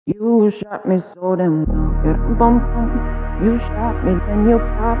You shot me so damn well. Rampampam. You shot me, then you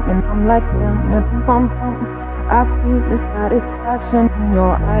popped me, and I'm like damn. Rampampam. I see the satisfaction in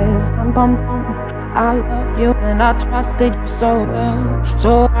your eyes. Rampampam. I loved you and I trusted you so well.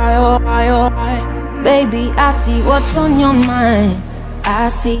 So I, oh I, oh I. Baby, I see what's on your mind. I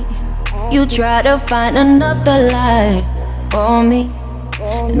see you try to find another lie for me.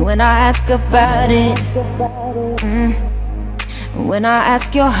 And when I ask about it, when I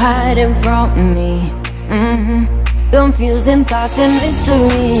ask, you're hiding from me. Confusing thoughts and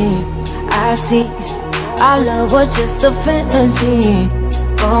mystery. I see our love was just a fantasy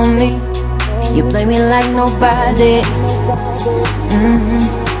for me. You play me like nobody.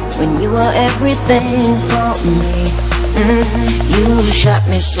 When you were everything for me. You shot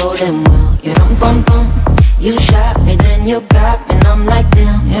me so damn well. You dum bum bum. You shot me, then you got me, and I'm like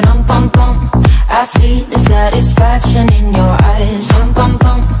damn. You dum bum bum. I see the satisfaction in your eyes. Dum bum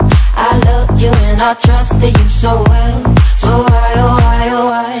bum. I loved you and I trusted you so well. So I, oh I, oh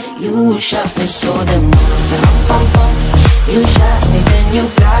I. You shot me so damn well. You dum bum bum. You shot me, then you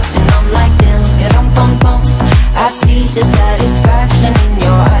got me, and I'm like damn. You dum bum bum. I see the satisfaction in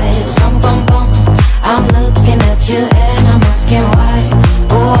your eyes. Dum bum bum. I'm looking at you and I'm asking why.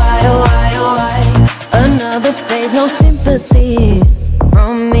 Oh I, oh I, oh I. Another phase, no sympathy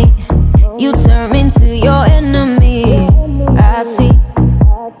from me. You turn me into your enemy. I see.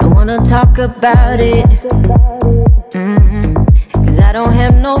 Don't wanna talk about it. Cause I don't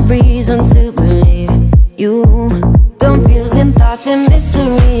have no reason to believe you. Confusing thoughts and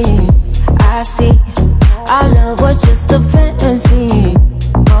mystery. I see. Our love was just a fantasy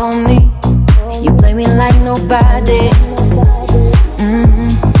for me. You play me like nobody.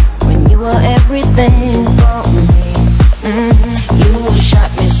 When you were everything for me. You shot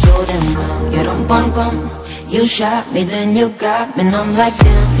me so damn well. You dum bum bum. You shot me, then you got me, and I'm like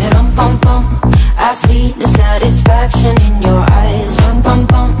damn. You dum bum bum. I see the satisfaction in your eyes. Dum bum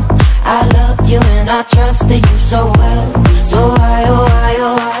bum. I loved you and I trusted you so well. So I, oh I,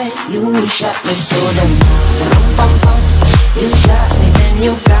 oh I. You shot me so damn well. You dum bum bum. You shot me, then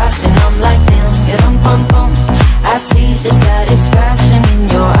you got me, and I'm like damn. You dum bum bum. I see the satisfaction in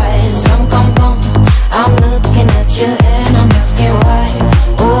your eyes. Dum bum bum. I'm looking at you and I'm asking why.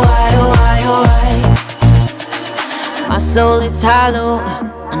 Oh I, oh I, oh I. My soul is hollow.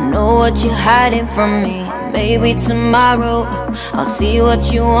 I know what you're hiding from me. Maybe tomorrow I'll see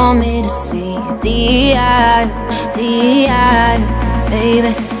what you want me to see. D.I., D.I.,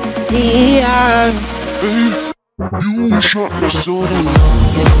 baby, D.I. You shot me so damn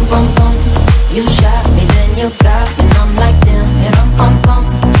well. You dum bum bum. You shot me, then you got me, and I'm like damn. You dum bum bum.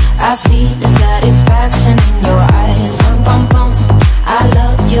 I see the satisfaction in your eyes. Dum bum bum. I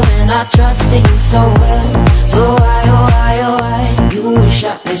loved you and I trusted you so well. So I, oh I, oh I. You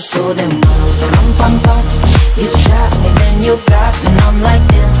shot me so damn well. You dum bum bum. You shot me, then you got me, and I'm like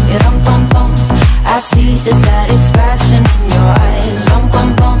damn. You dum bum bum. I see the satisfaction in your eyes. Dum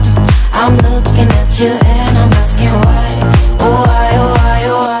bum bum. I'm looking at you and I'm asking why. Oh I, oh I,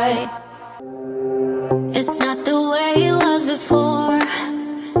 oh I. It's not the way it was before.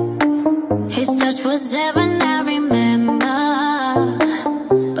 His touch was heaven, I remember.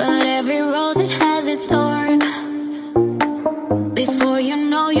 But every rose, it has a thorn. Before you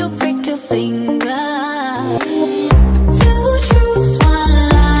know, you break your finger.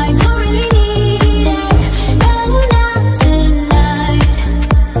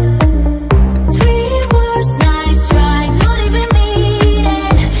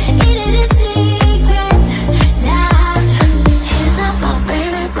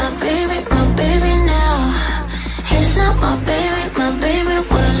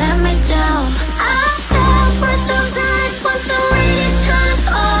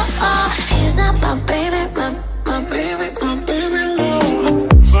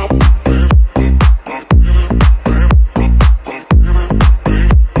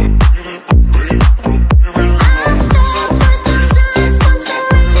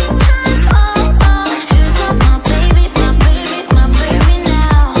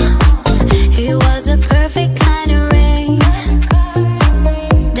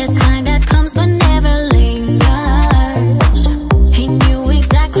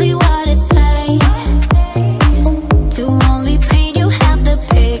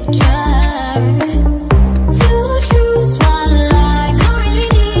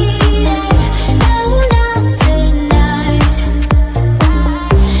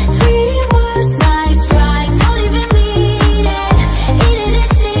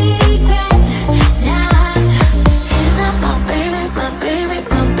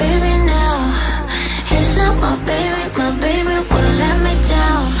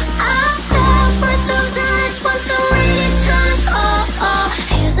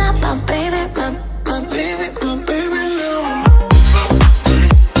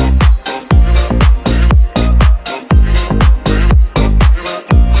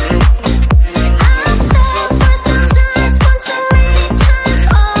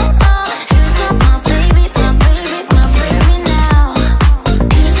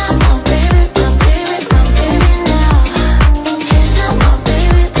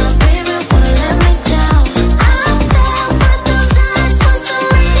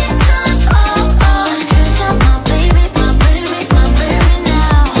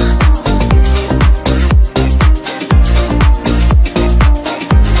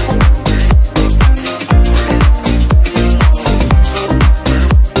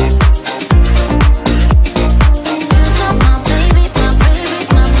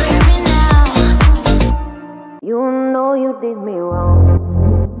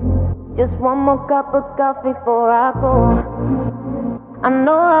 Just one more cup of coffee before I go. I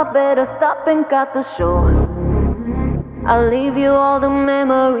know I better stop and cut the show. I'll leave you all the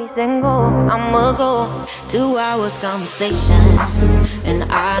memories and go. I'ma go. 2 hours conversation, and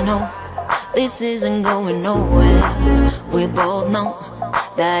I know this isn't going nowhere. We both know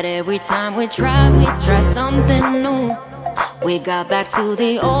that every time we try something new. We got back to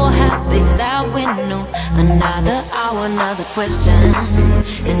the old habits that we knew. Another hour, another question,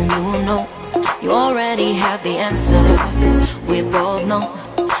 and you know you already have the answer. We both know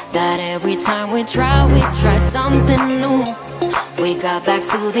that every time we try something new. We got back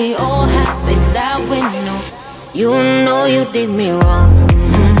to the old habits that we knew. You know you did me wrong.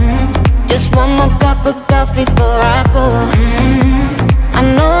 Just one more cup of coffee before I go. I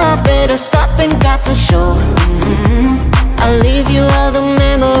know I better stop and cut the show. I'll leave you all the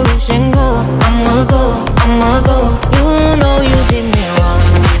memories and go. I'ma go. You know you did me wrong.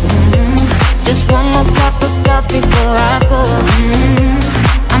 Just one more cup of coffee before I go.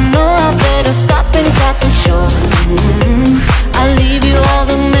 I know I better stop and cut the show. I'll leave you all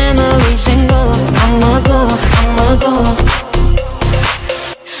the memories and go. I'ma go.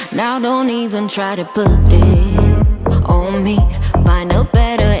 Now don't even try to put it on me. Find a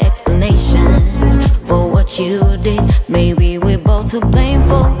better explanation for what you did. Maybe we're both to blame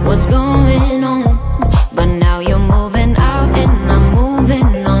for what's going on. But now you're moving out and I'm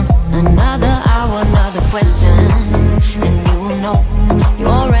moving on. Another hour, another question, and you know you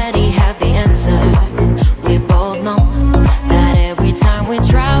already have the answer. We both know that every time we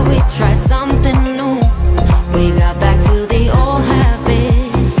tried something new. We got back to the old habits.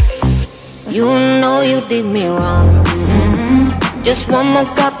 You know you did me wrong. Just one more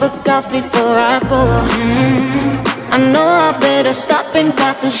cup of coffee before I go. I know I better stop and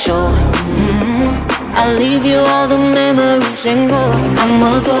cut the show. I'll leave you all the memories and go.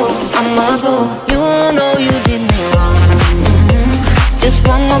 I'ma go. You know you did me wrong. Just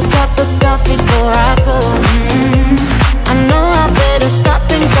one more cup of coffee before I go. I know I better stop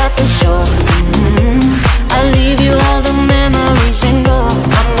and cut the show. I'll leave you all the memories and go.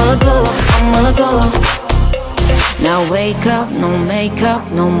 I'ma go. Now wake up, no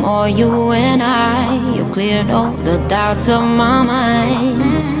makeup, no more you and I. You cleared all the doubts of my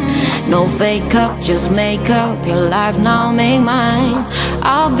mind. No fake up, just make up your life now, make mine.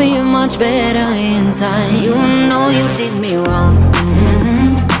 I'll be much better in time. You know you did me wrong.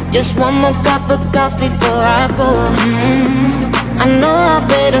 Just one more cup of coffee before I go. I know I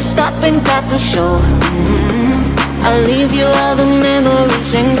better stop and cut the show. I'll leave you all the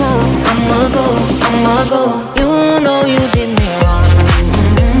memories and go. I'ma go. You know you did me wrong.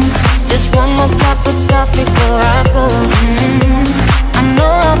 Just one more cup of coffee before I go. I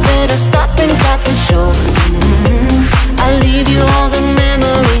know I better stop and cut the show. I'll leave you all the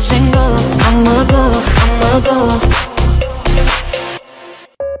memories and go. I'ma go.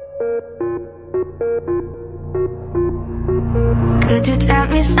 Could you tell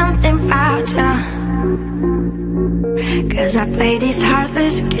me something about ya? 'Cause I play this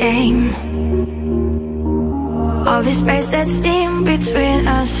heartless game. All this space that's in between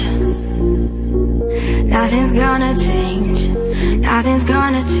us. Nothing's gonna change.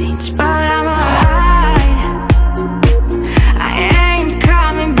 But I'm alright. I ain't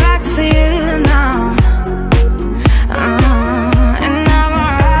coming back to you now. And I'm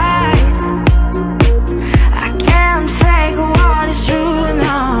alright. I can't fake what is true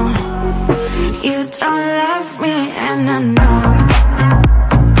now. You don't love me and I know.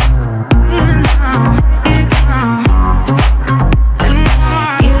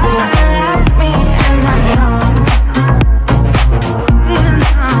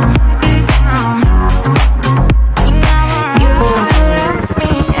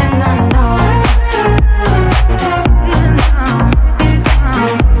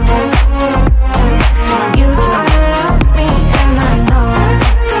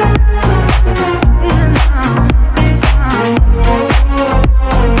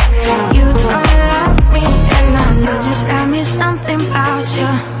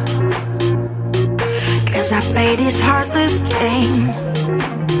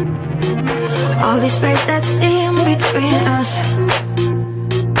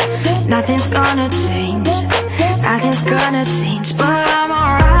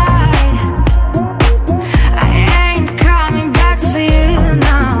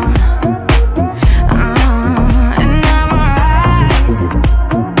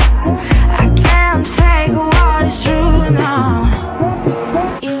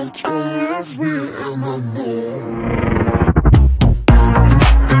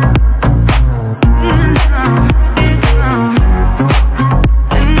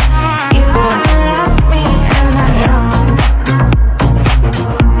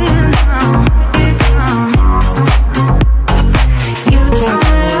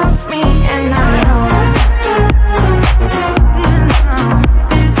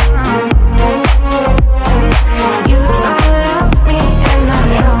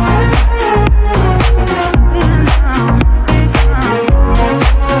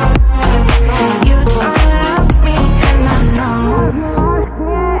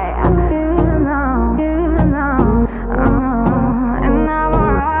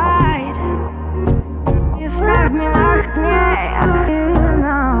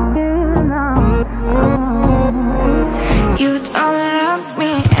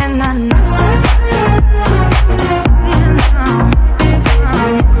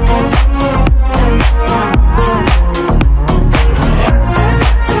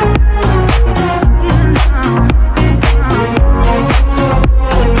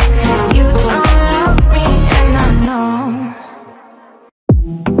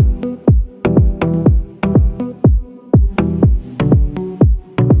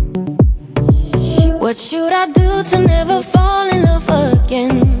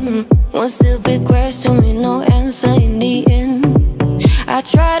 One stupid question with no answer in the end. I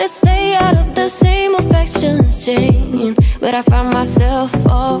try to stay out of the same affection chain, but I find myself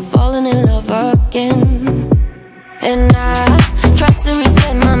all falling in love again. And I try to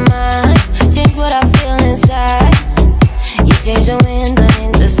reset my mind, change what I feel inside. You change the winter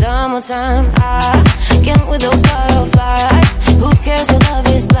into summertime. I can't with those butterflies. Who cares if love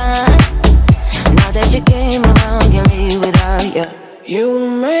is blind? Now that you came around, can't live without you. You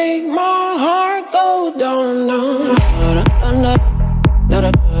make my heart go down, down.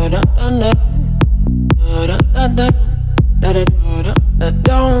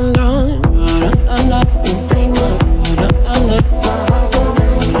 Down, down.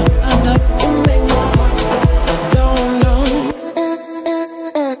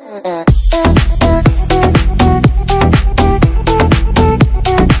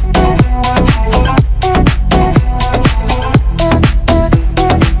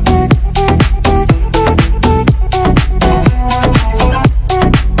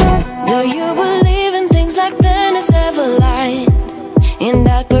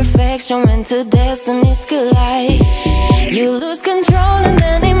 When two destinies collide, you lose control and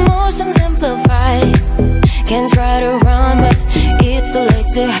then emotions amplify. Can try to run, but it's too late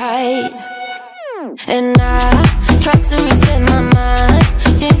to hide. And I try to reset my mind,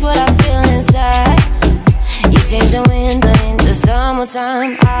 change what I feel inside. You change the winter into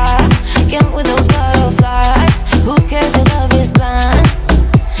summertime. I can't with those butterflies. Who cares if love is blind?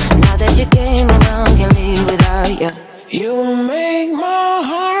 Now that you came around, can't live without you. You make my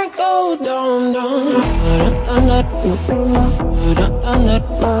heart go down, down. You make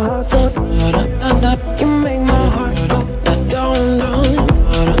my heart go down. You make my heart go down, down.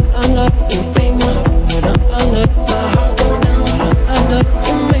 You make my heart go down.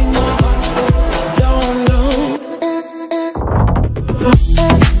 You make my heart go down, down.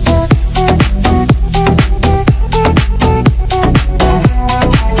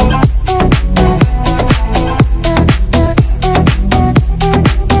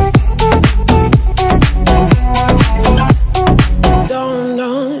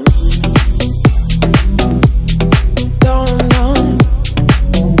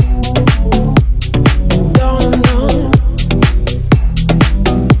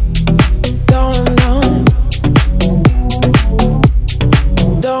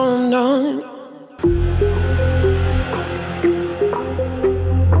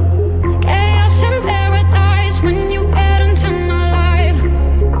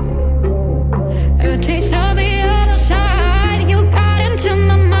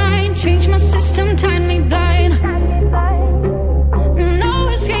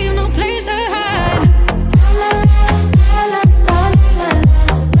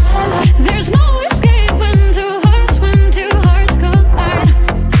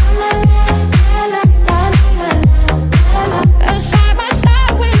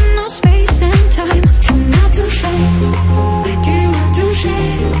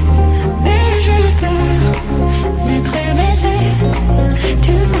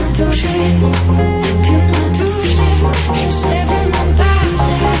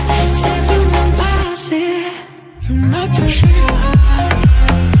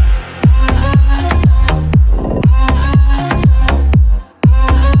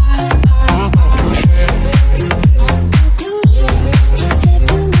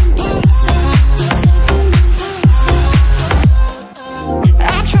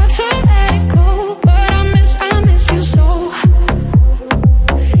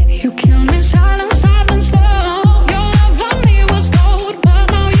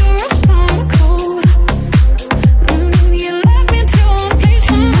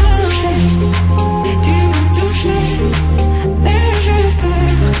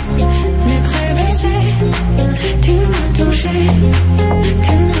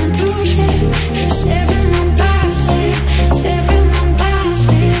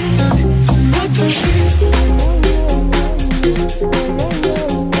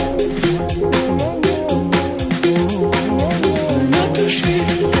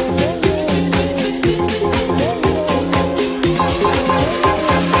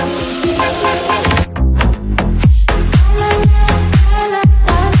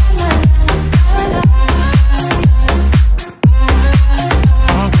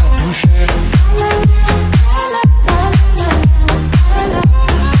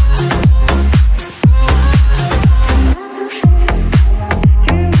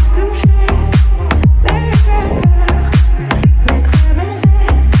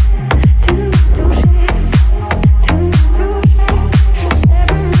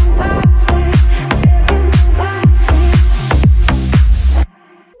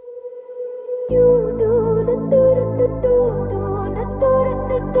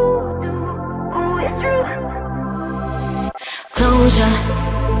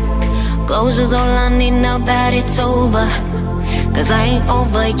 Closure's all I need now that it's over. Cause I ain't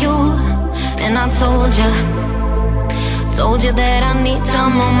over you. And I told you that I need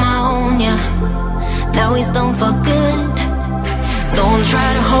time on my own, yeah. Now he's done for good. Don't try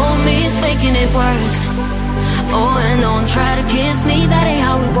to hold me, it's making it worse. Oh, and don't try to kiss me, that ain't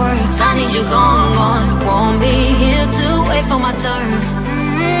how it works. I need you gone, gone. Won't be here to wait for my turn.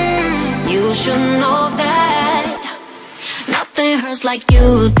 You should know that nothing hurts like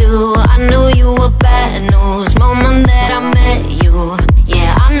you do. I knew you were bad news moment that I met you.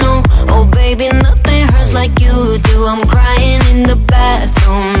 Yeah, I know. Oh baby, nothing hurts like you do. I'm crying in the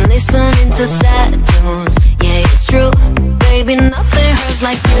bathroom, listening to sad tunes. Yeah, it's true. Baby, nothing hurts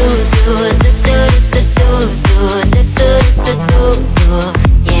like you do.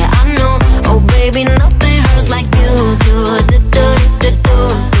 Yeah, I know. Oh baby, nothing hurts like you do.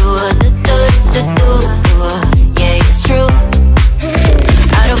 Yeah, it's true.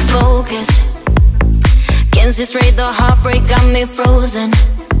 Out of focus, can't see straight, the heartbreak got me frozen.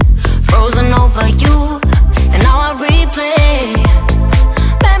 Frozen over you, and now I replay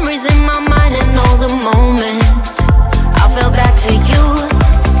memories in my mind and all the moments I fell back to you.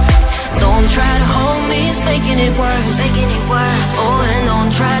 Don't try to hold me, it's making it worse. Oh, and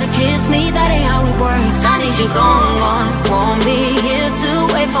don't try to kiss me, that ain't how it works. I need you gone, gone. Won't be here to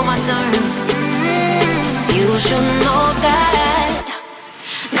wait for my turn. You should know that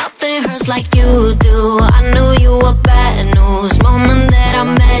nothing hurts like you do. I knew you were bad news moment that I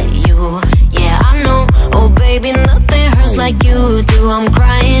met you. Yeah, I know. Oh baby, nothing hurts like you do. I'm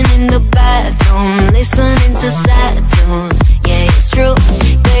crying in the bathroom, listening to sad tunes. Yeah, it's true.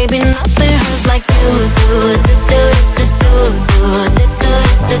 Baby, nothing hurts like you do.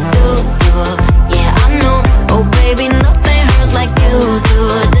 Yeah, I know. Oh baby, nothing hurts like you do.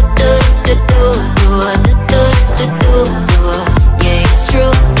 Yeah, it's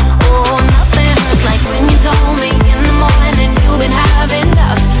true. Oh, nothing hurts like when you told me in the morning you've been having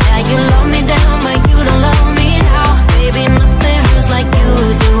doubts. Yeah, you love me down, but you don't love me now. Baby, nothing hurts like you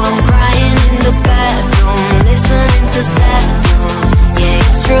do. I'm crying in the bathroom, listening to sad tunes. Yeah,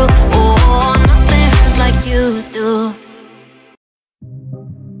 it's true. Oh, nothing hurts like you do.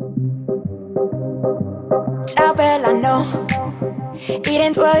 Ciao Bella, no, it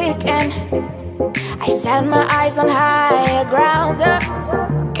ain't working. I set my eyes on higher ground.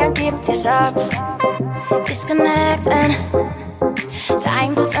 Can't keep this up, disconnecting.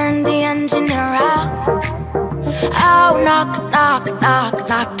 Time to turn the engine around. Oh, knock, knock, knock,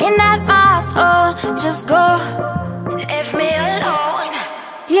 knocking at my door. Just go, leave me alone.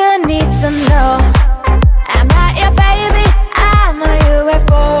 You need to know I'm not your baby, I'm a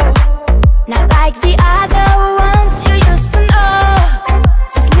UFO. Not like the other ones you used to know.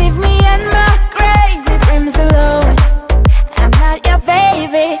 Just leave me and my crazy dreams alone. I'm not your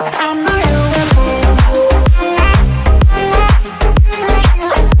baby, I'm a UFO.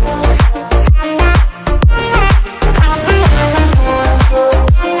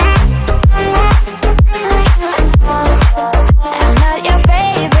 I'm not your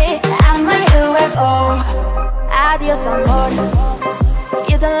baby, I'm a UFO. Adios amor,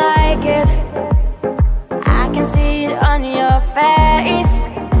 you don't like it, I can see it on your face.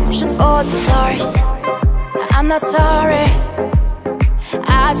 Shoot for the stars, I'm not sorry,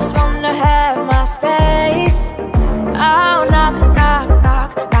 I just wanna have my space. Oh, knock, knock,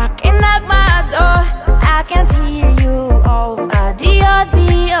 knock, knocking at my door. I can't hear you over the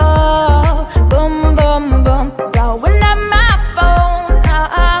audio. Boom, boom, boom, blowing up my phone.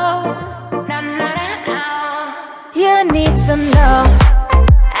 Oh, no, no, no, no. You need to know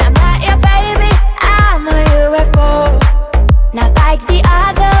I'm not your baby, I'm a UFO. Not like the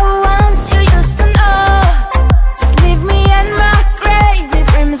other ones you used to know. Just leave me and my crazy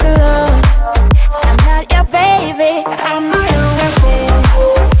dreams alone. I'm not your baby, I'm a UFO.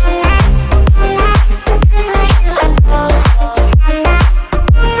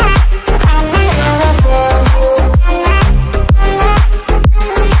 I'm a UFO.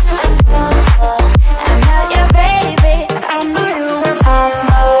 I'm not your baby, I'm a UFO. I'm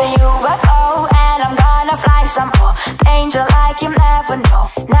a UFO and I'm gonna fly some more. Danger like you never know.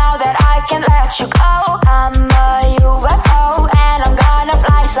 Now that I can let you go. I'm a UFO and I'm gonna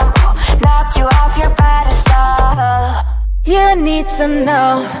fly some more. Knock you off your pedestal. You need to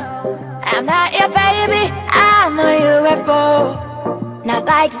know I'm not your baby, I'm a UFO. Not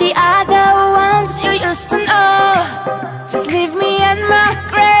like the other ones you used to know. Just leave me and my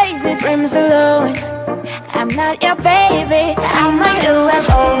crazy dreams alone. I'm not your baby, I'm a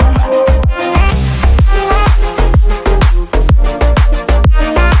UFO.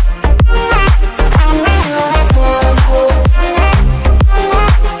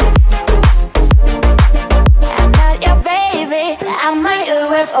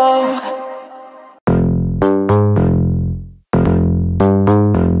 UFO.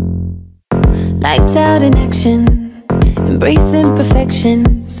 Lights out in action, embracing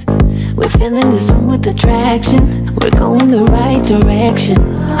perfections. We're filling this room with attraction. We're going the right direction.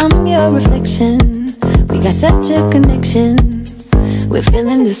 I'm your reflection. We got such a connection. We're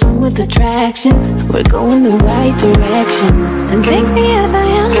filling this room with attraction. We're going the right direction. And take me as I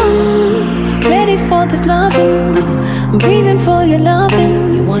am, I'm ready for this loving. I'm breathing for your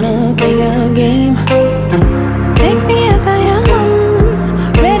loving. You wanna play a game? Take me as I am,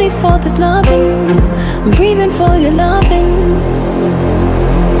 I'm ready for this loving. I'm breathing for your loving.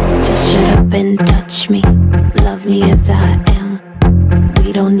 Just shut up and touch me. Love me as I am.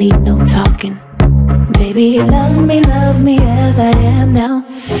 We don't need no talking. Baby, love me as I am now.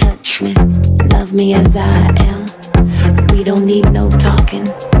 Touch me, love me as I am. We don't need no talking.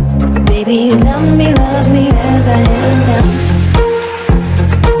 Baby, love me as I am now.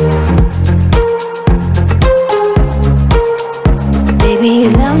 Baby,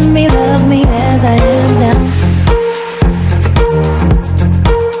 love me as I am now.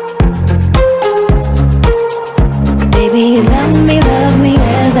 Baby, love me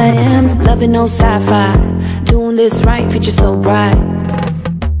as I am. Loving no sci-fi, doing this right, future so bright.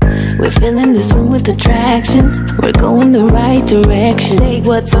 We're filling this room with attraction. We're going the right direction. Say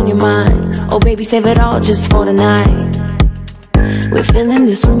what's on your mind. Oh baby, save it all just for tonight. We're filling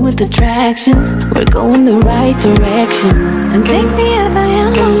this room with attraction. We're going the right direction. And take me as I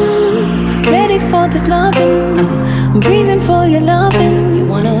am, I'm ready for this loving. I'm breathing for your loving. You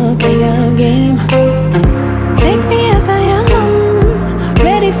wanna play a game? Take me as I am, I'm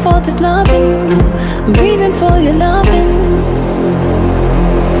ready for this loving. I'm breathing for your loving.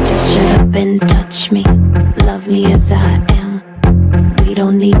 Just shut up and touch me. Love me as I am. We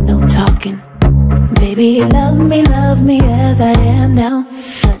don't need no talking. Baby, love me as I am now.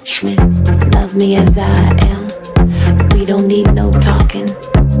 Touch me, love me as I am. We don't need no talking.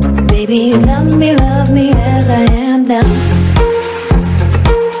 Baby, love me as I am now.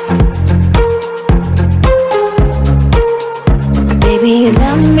 Baby,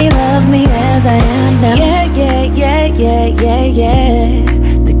 love me as I am now. Yeah.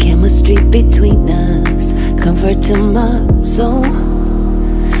 The chemistry between us, comfort to my soul.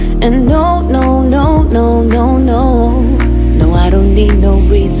 And no, I don't need no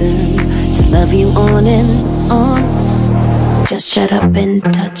reason to love you on and on. Just shut up and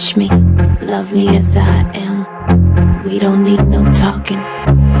touch me, love me as I am. We don't need no talking.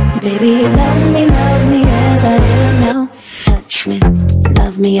 Baby, love me as I am now. Touch me,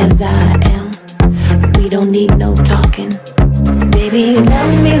 love me as I am. We don't need no talking. Baby,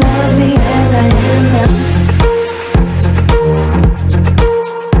 love me as I am now.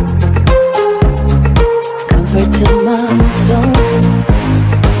 Comfort to my soul.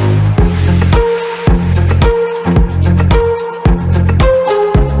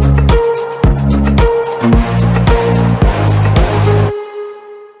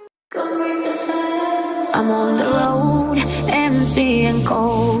 I'm on the road, empty and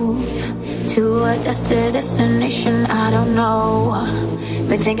cold, to a destination I don't know.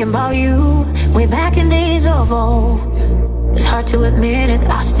 Been thinking about you way back in days of old. It's hard to admit it,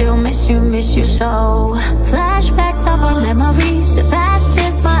 I still miss you so. Flashbacks of our memories, the past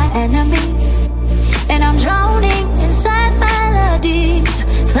is my enemy, and I'm drowning inside melodies.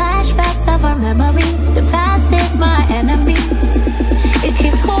 Flashbacks of our memories, the past is my enemy. It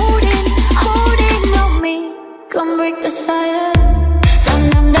keeps holding on me. Come break the silence. Dum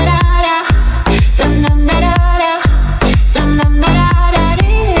dum da da da, dum dum da da da, dum dum da da da da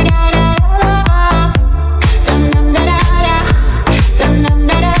da da. Dum dum da da da, dum dum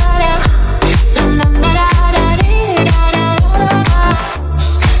da da da, dum dum da da da da da.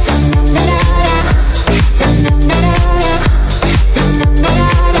 Dum dum da da da, dum dum da da da, dum dum da da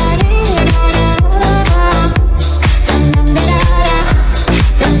da da da.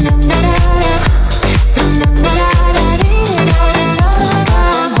 Dum dum da da da, dum dum da da da.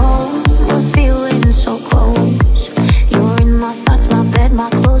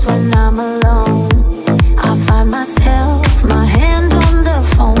 Myself, my hand on the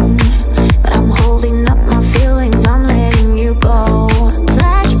phone, but I'm holding up my feelings, I'm letting you go.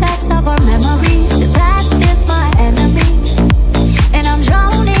 Flashbacks of our memories, the past is my enemy, and I'm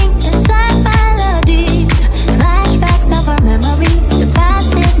drowning inside melodies. Flashbacks of our memories, the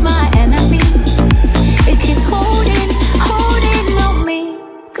past is my enemy. It keeps holding on me.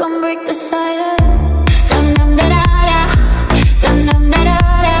 Come break the silence. Dum dum da da da, dum dum da da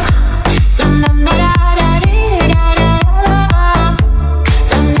da, dum dum da da da.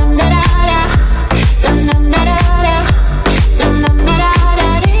 Dum dum da da da, dum dum da da da, dum dum da da da.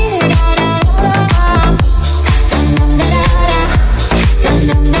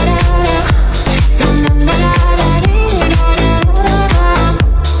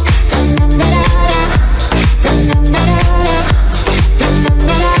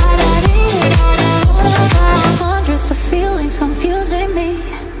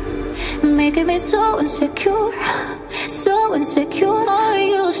 me so insecure, so insecure. Are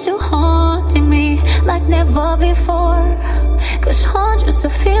you still haunting me like never before? Cause hundreds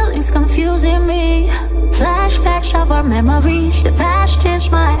of feelings confusing me. Flashbacks of our memories, the past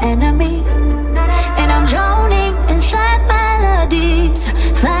is my enemy, and I'm drowning in sad melodies.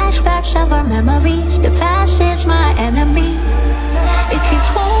 Flashbacks of our memories, the past is my enemy. It keeps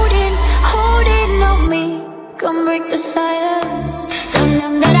holding on me. Come break the silence. Dum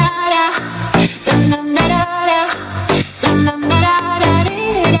dum da da da, dum dum da da da, dum dum da da da da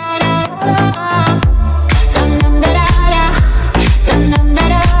da da. Dum dum da da da, dum dum da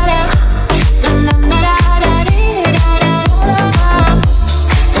da da, dum dum da da da da da da.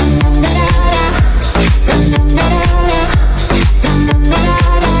 Dum dum da da da, dum dum da da da, dum dum da da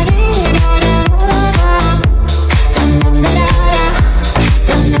da da da da. Dum dum da da da,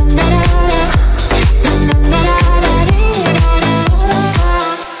 dum dum da da da, dum dum da da da da da.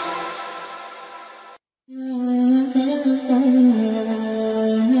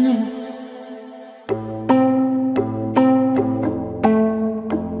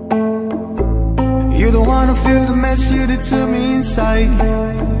 You don't wanna feel the mess you did to me inside.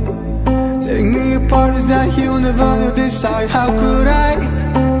 Tearing me apart is that you'll never decide. How could I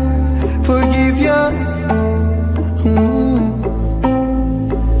forgive you?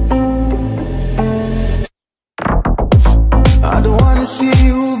 I don't wanna see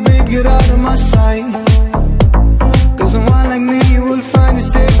you, babe, get out of my sight. Cause someone like me will find a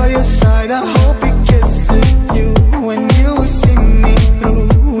stay by your side. I hope it gets to you when you see me through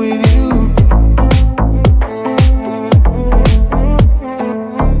with you.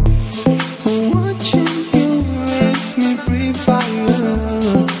 Watching you makes me breathe fire.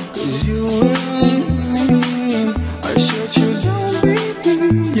 Cause you and me are such a young baby,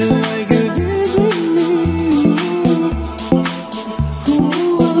 just like you did with me.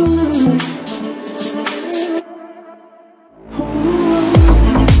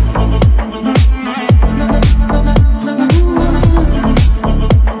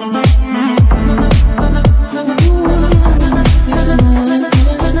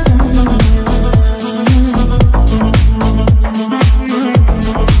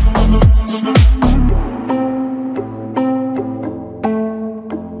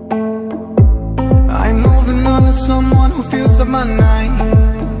 I'm moving on to someone who feels up my night.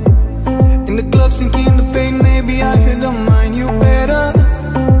 In the club sinking the pain, maybe I could don't mind. You better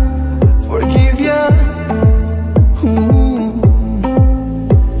forgive ya.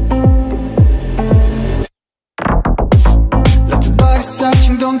 Let the body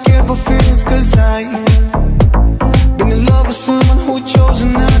searching, don't care about feelings. Cause I've been in love with someone who chose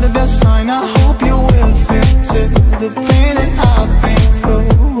another, that's fine. I hope you will feel the pain that I've been through.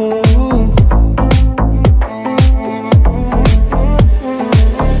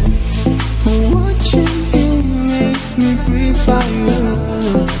 Watching you makes me breathe fire.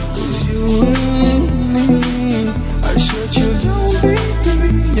 Cause you and me are such a young baby,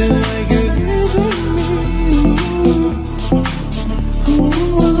 just like you did with me.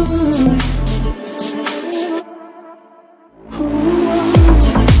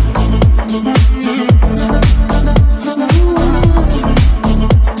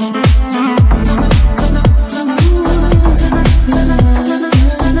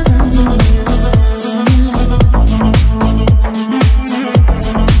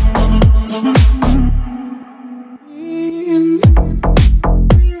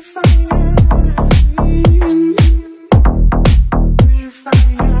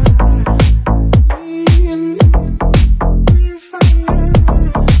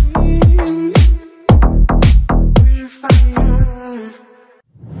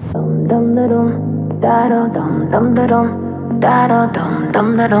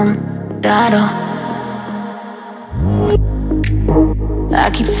 I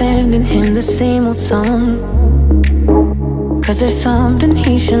keep sending him the same old song, cause there's something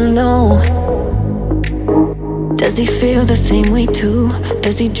he should know. Does he feel the same way too?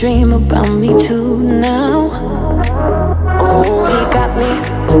 Does he dream about me too now? Oh, he got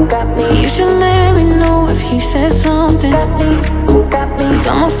me. You should let me know if he says something. Cause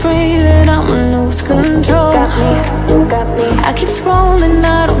I'm afraid that I'ma lose control. I keep scrolling,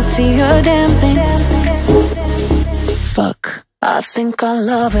 I don't see a damn thing. Fuck, I think I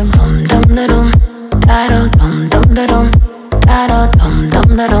love him. Dum dum da dum, da da dum dum da dum, da da dum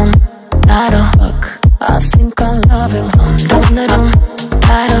dum da dum, da da. Fuck, I think I love him. Dum dum da dum,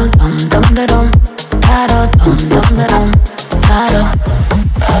 da da dum dum da dum, da da dum dum da dum, da da.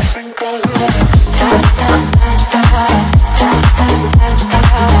 I think I love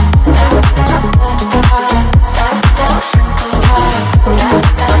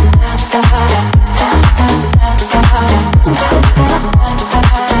him.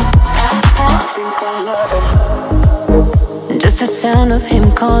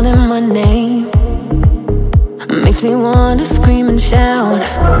 calling my name makes me wanna scream and shout.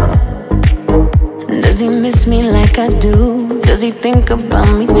 Does he miss me like I do? Does he think about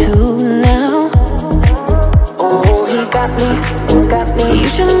me too now? Oh, he got me, got me. You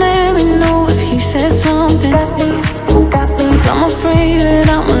should let me know if he says something. Got me, got me. 'Cause I'm afraid that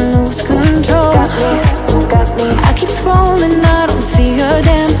I'ma lose control. Got me, got me. I keep scrolling, I don't see a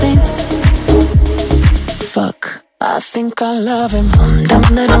damn thing. Fuck, I think I love him. Dum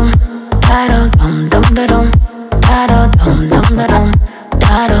da dum, da dum dum da dum, da dum dum da dum,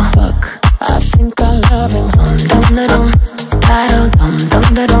 da dum. Fuck, I think I love him. Dum da dum, da dum dum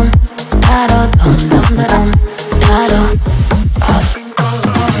da dum, da dum dum da dum, da dum. I think I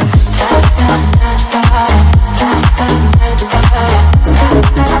love him.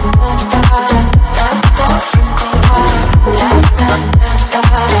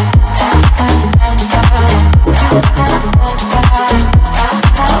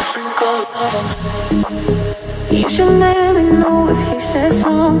 You should let me know if he says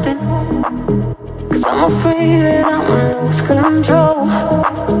something, 'cause I'm afraid that I'ma lose control.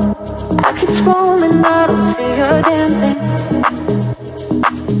 I keep scrolling, I don't see a damn thing.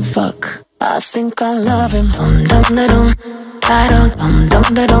 Fuck, I think I love him. Dum da dum, da dum dum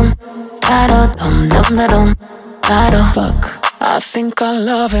da dum, da dum dum da dum, da dum. Fuck, I think I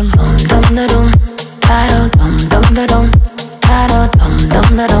love him. Dum da dum, da dum dum da dum, da dum dum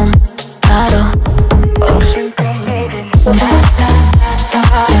da dum, da dum. I think I love him.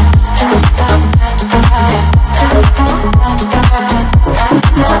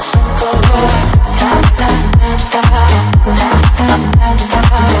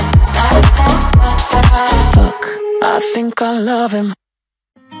 Fuck, I think I love him.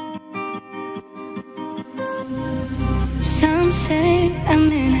 Some say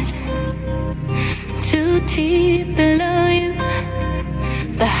I'm in it, too deep below you.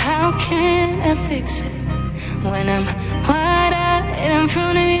 But how can I fix it when I'm wide-eyed in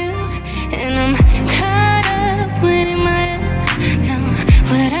front of you? And I'm caught up within my head. No,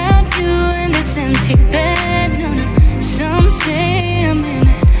 without you in this empty bed. No, no, some say I'm in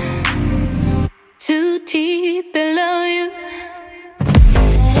it, too deep below you.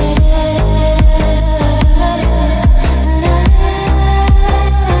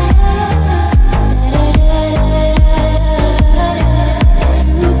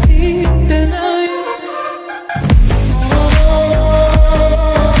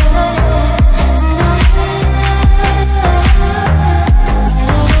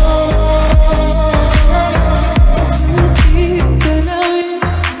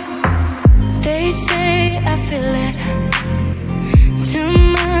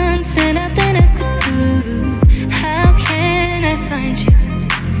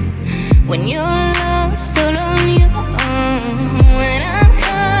 When you're lost all on your own, when I'm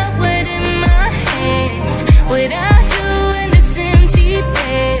caught within my head, without you in this empty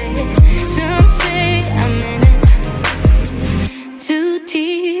bed. Some say I'm in it, too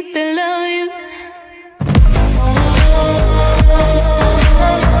deep below you.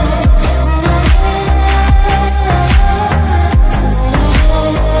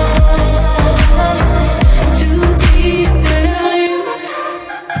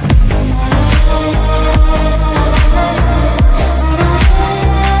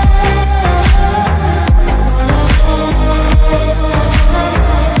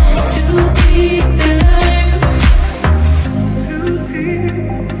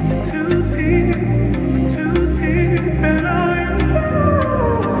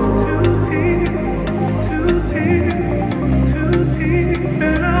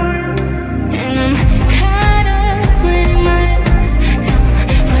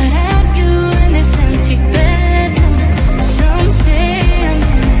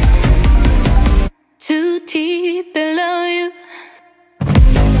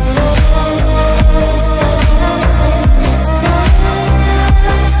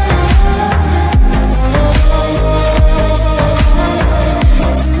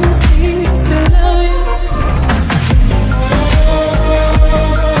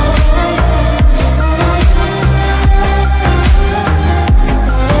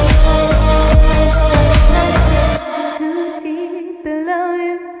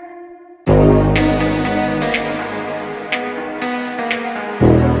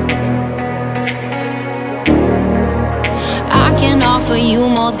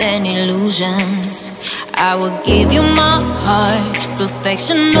 I will give you my heart,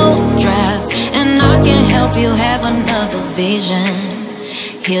 perfection, no draft. And I can help you have another vision,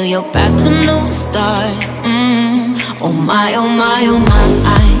 heal your past, a new start. Oh my, oh my, oh my.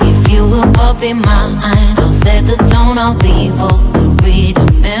 If you will but be mine, I'll set the tone, I'll be both the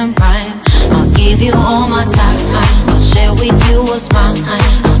rhythm you all my time. I'll share with you what's mine.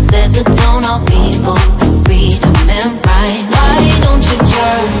 I'll set the tone, I'll be able to read them and rhyme. Why don't you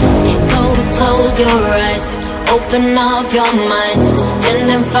just close your eyes, open up your mind, and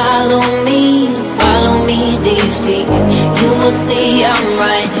then follow me deep sea. You will see I'm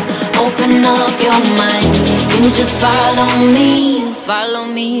right. Open up your mind. You just follow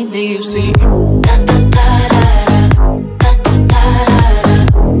me deep sea. Da da da da da, da da da da.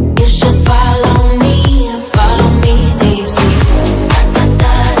 You should follow me deep sea. Da da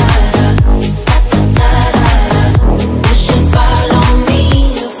da da da, da da da da. You should follow me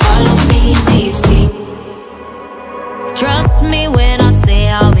deep sea. Trust me when I say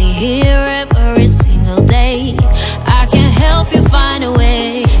I'll be here every single day. I can help you find a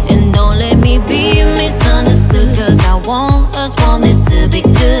way, and don't let me be misunderstood. Cause I want us, want this to be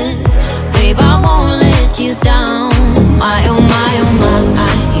good. Babe, I won't let you down. My oh my oh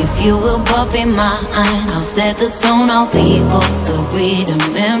my, if you will pop in mine, I'll set the tone, I'll be both the rhythm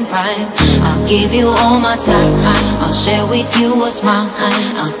and rhyme. I'll give you all my time, I'll share with you what's mine.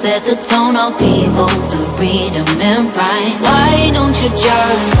 I'll set the tone, I'll be both the rhythm and rhyme. Why don't you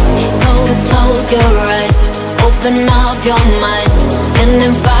just close your eyes, open up your mind, and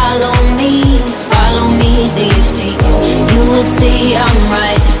then follow me deep sea. You will see I'm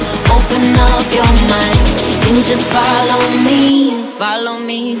right. Open up your mind. You just follow me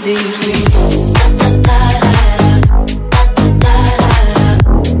deep sea. Da da da da da, da da da da.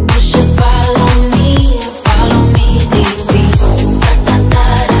 You should follow me deep sea. Da da da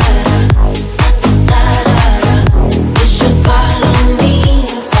da da, da da da da. You should follow me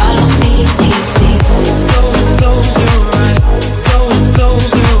deep sea. Close your eyes,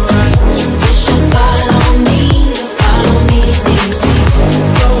 close your eyes. You should follow me deep sea.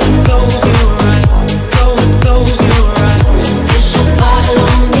 Close your eyes, close your eyes. You should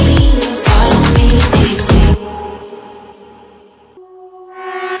follow me deep sea.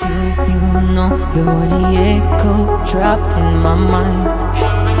 Do you know you're the echo trapped in my mind?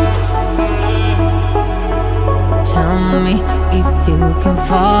 Tell me if you can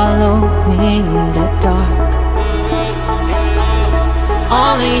follow me in the dark.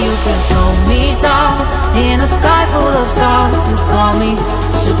 Only you can slow me down in a sky full of stars. You call me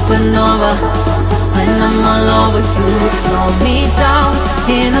supernova when I'm all over you. Slow me down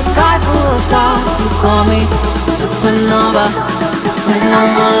in a sky full of stars. You call me supernova when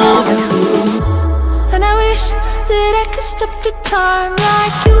I'm all over you. And I wish that I could stop the time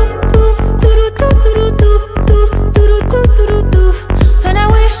like you. And I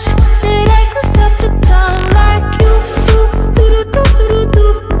wish that I could stop the time like you. And I wish that I could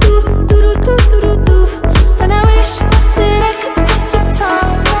stop the time like you. And I wish that I could stop the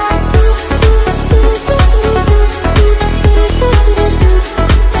time like you.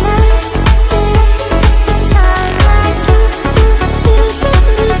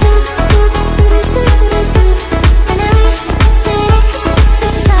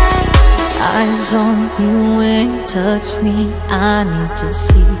 Eyes on you when you touch me, I need to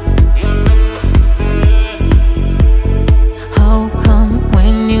see. How come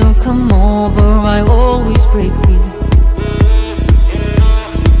when you come over I always break free?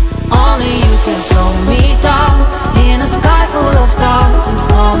 Only you can slow me down in a sky full of stars. You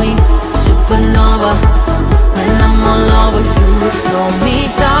call me supernova when I'm all over you. Slow me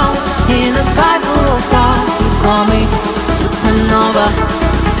down in a sky full of stars. You call me supernova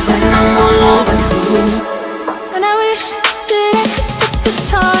when I'm all over you. And I wish that I could stop the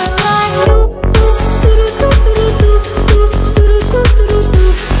time like you.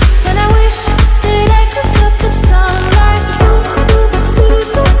 And I wish that I could stop the time like you.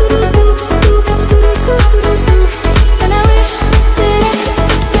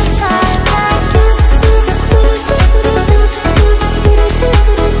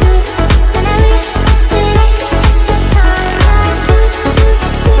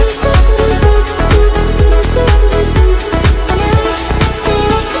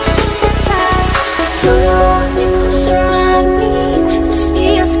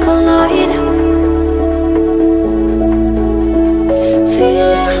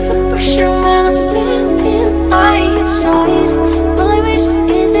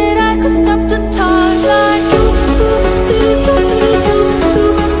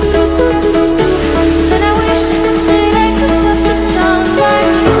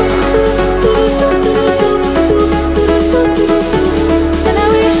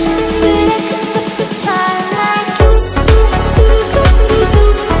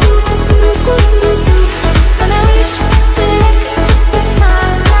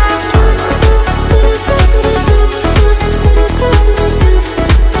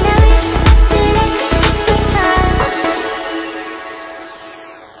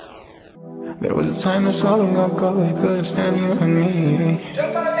 sign us all and go, we couldn't stand you and me.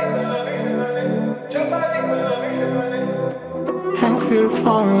 And if you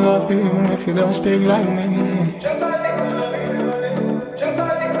fall in love, even if you don't speak like me.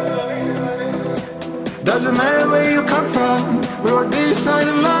 Doesn't matter where you come from, we were this side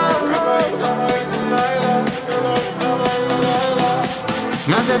of love.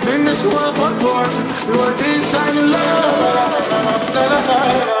 Now they've been this world for war, we were this side of love.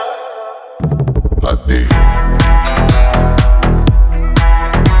 Hadi.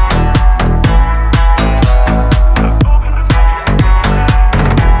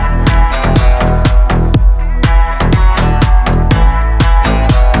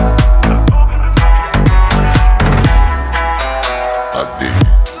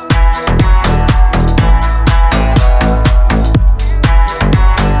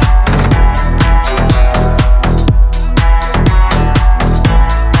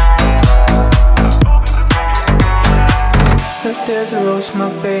 My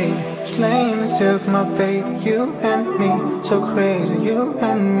baby, slaying and silk, my baby, you and me, so crazy, you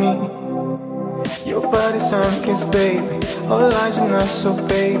and me. Your body's sun-kissed, baby, all eyes on us, so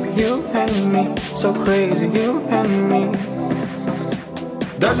baby, you and me, so crazy, you and me.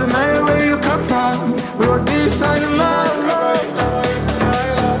 Doesn't matter where you come from, we were this side of love.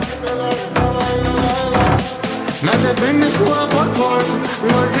 Now they've been this world for war, we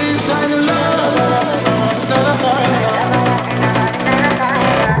were this side of love.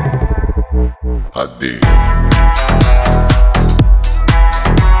 Hadi.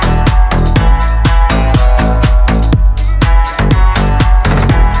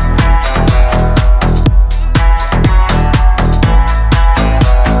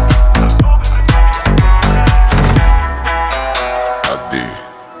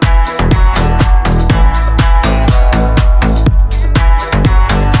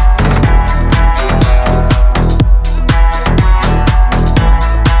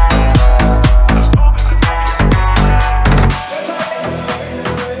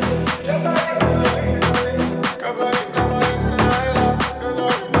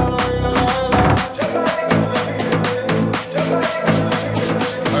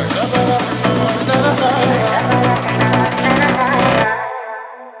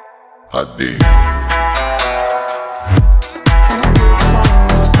 Hadi.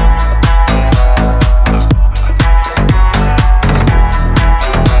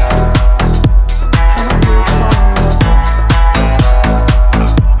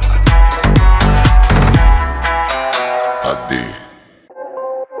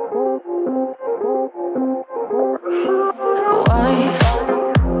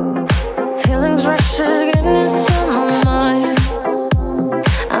 Feelings rushing inside my mind.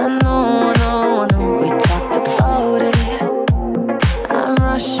 I know we talked about it. I'm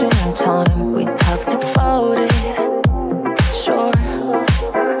rushing time, we talked about it. Sure,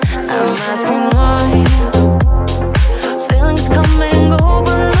 I'm asking why. Feelings come and go,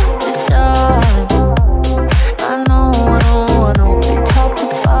 but not this time. I know we talked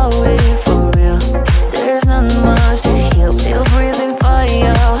about it for real. There's not much to heal, still breathing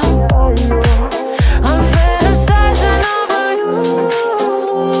fire. I'm fantasizing over you,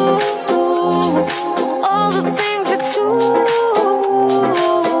 all the things you do.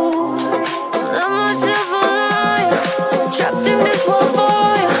 Not much of a liar, trapped in this world for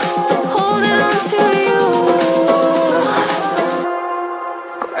you, holding on to you,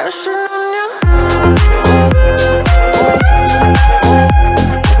 crashing on you.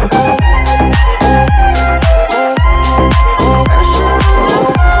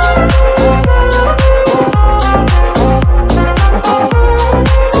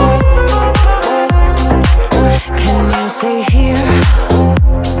 Can you stay here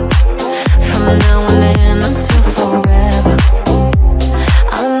from now and then until forever?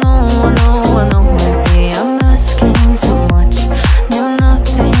 I know, maybe I'm asking too much. Knew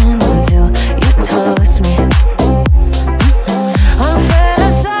nothing until you touched me.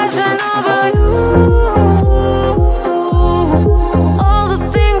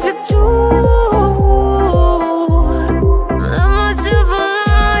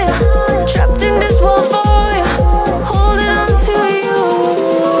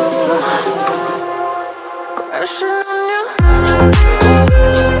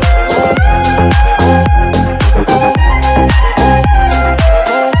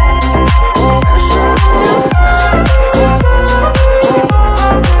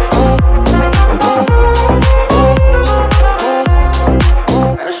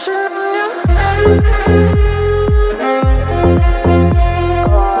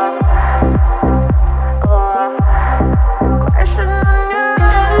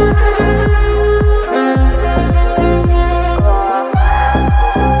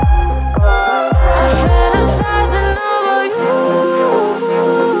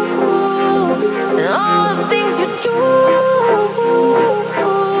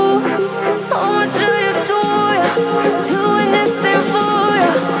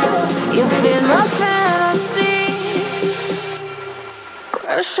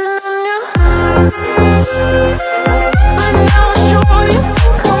 Crushin' on you. I know I'm sure you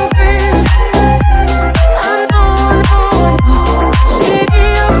think I'm crazy. I know. See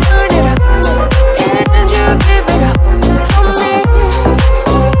you burn it up, and you give it up for me.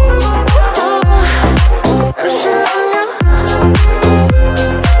 Crushin' on you.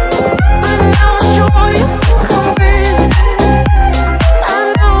 I know I'm sure you think I'm crazy. I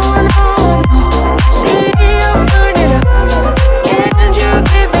know. See you burn it up, and you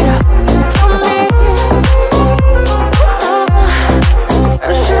give it up for me.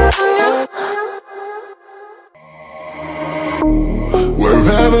 Crushin' on you.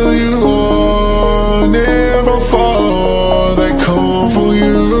 Wherever you are, never far, they come for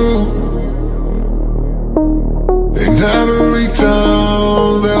you. In every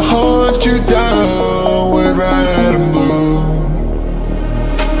town, they'll hunt you down with red and blue.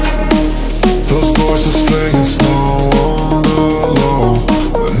 Those boys are slinging snow on the low.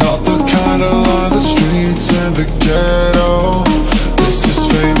 They're not the kind of line the streets and the ghetto. This is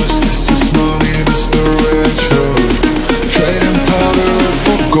famous, this is money, this the rich hood. Trading powder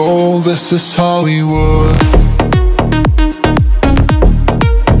for gold, this is Hollywood.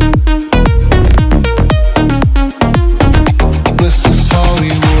 This is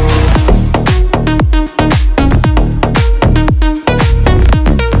Hollywood.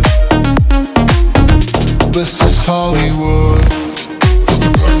 This is Hollywood.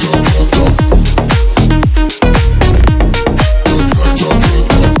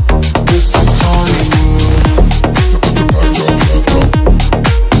 This is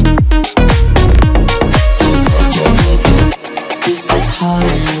This is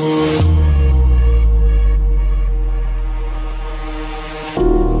Hollywood.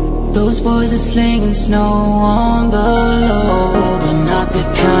 Those boys are slinging snow on the low, but not the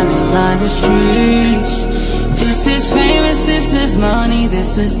kind that line the streets. This is famous, this is money,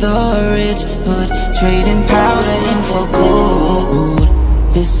 this is the rich hood, trading powder in for gold.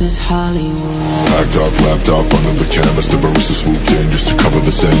 This is Hollywood. Packed up, wrapped up under the canvas. The barista swooped in just to cover the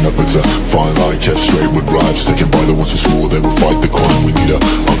sand up. It's a fine line kept straight with bribes, taken by the ones who swore they would fight the crime. We need a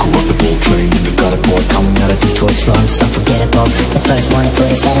uncorruptible train in the gutter boy Coming out of Detroit slums, unforgettable. The first one to put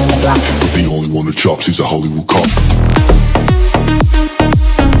his head on the block. but the only one who chops, he's a Hollywood cop.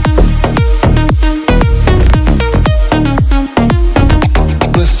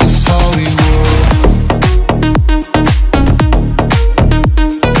 This is Hollywood.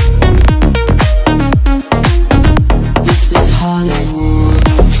 This is Hollywood.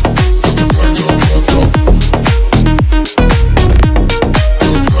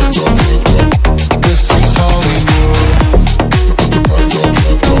 This is Hollywood.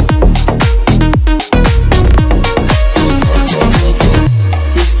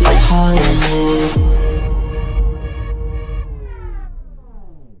 This is Hollywood.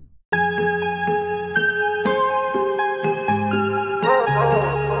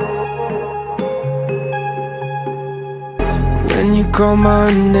 When you call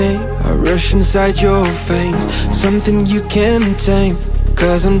my name, I rush inside your veins. Something you can't tame,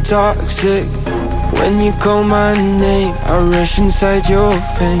 cause I'm toxic. When you call my name, I rush inside your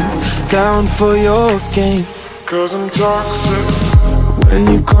veins. Down for your game, cause I'm toxic. When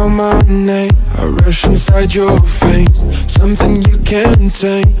you call my name, I rush inside your veins. Something you can't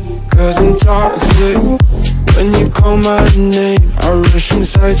tame, cause I'm toxic. When you call my name, I rush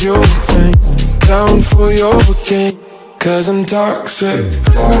inside your veins. Down for your game, cause I'm toxic.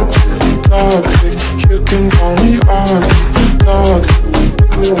 Toxic, you can call me oxy. Toxic.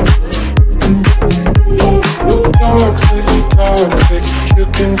 Toxic, toxic, you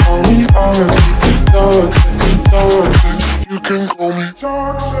can call me oxy. Toxic, toxic, you can call me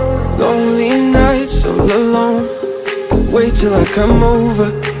toxic. Lonely nights all alone. Wait till I come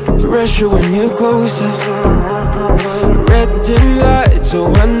over. Pressure when you're closer. Red dim lights,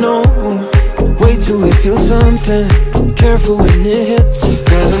 oh I know. Wait till we feel something. Careful when it hits you,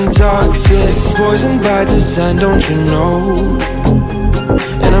 cause I'm toxic. Poison by design, don't you know?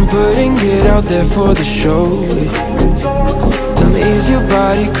 And I'm putting it out there for the show. Tell me, is your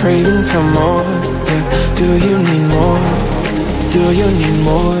body craving for more? Yeah. Do you need more? Do you need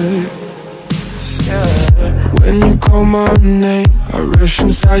more? When you call my name, I rush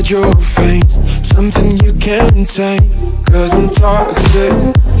inside your veins. Something you can't tame, cause I'm toxic.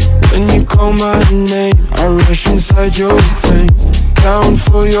 When you call my name, I rush inside your veins. Down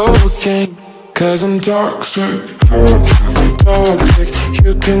for your game, cause I'm toxic. Toxic,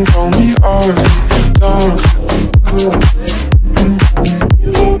 you can call me oxy. Toxic.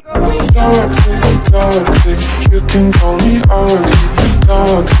 Toxic, toxic, you can call me oxy.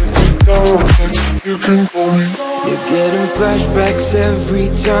 Toxic, toxic, you can call me. You're getting flashbacks thoughts every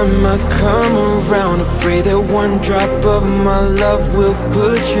time I come around. Afraid that one drop of my love will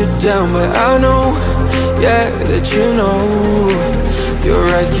put you down. But I know, yeah, that you know. Your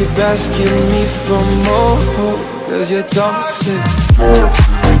eyes keep asking me for more, cause you're toxic.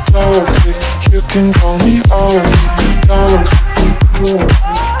 Toxic, you can call me toxic.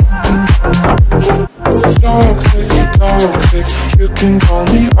 Toxic, toxic, you can call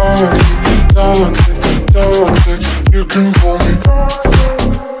me toxic.